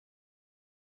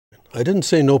I didn't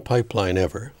say no pipeline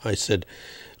ever. I said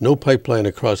no pipeline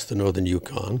across the northern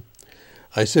Yukon.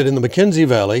 I said in the Mackenzie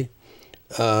Valley,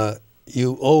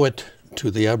 you owe it to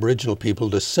the Aboriginal people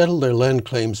to settle their land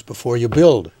claims before you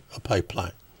build a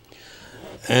pipeline.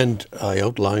 And I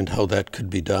outlined how that could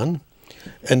be done.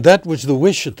 And that was the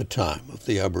wish at the time of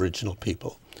the Aboriginal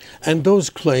people. And those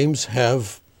claims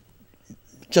have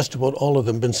just about all of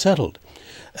them been settled.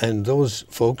 And those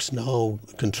folks now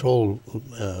control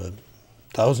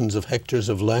thousands of hectares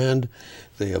of land.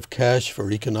 They have cash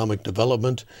for economic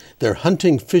development. Their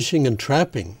hunting, fishing, and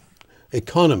trapping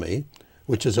economy,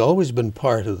 which has always been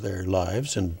part of their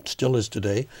lives and still is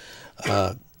today,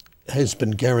 has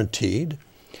been guaranteed.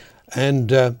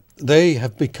 And they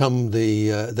have become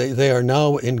they are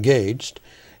now engaged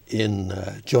in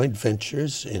joint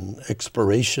ventures, in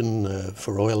exploration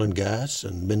for oil and gas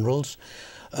and minerals.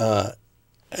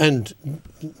 And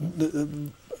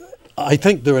I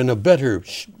think they're in a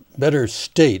better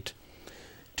state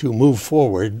to move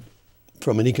forward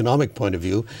from an economic point of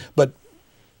view. But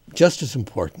just as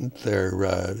important,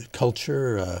 their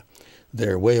culture,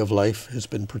 their way of life has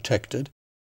been protected.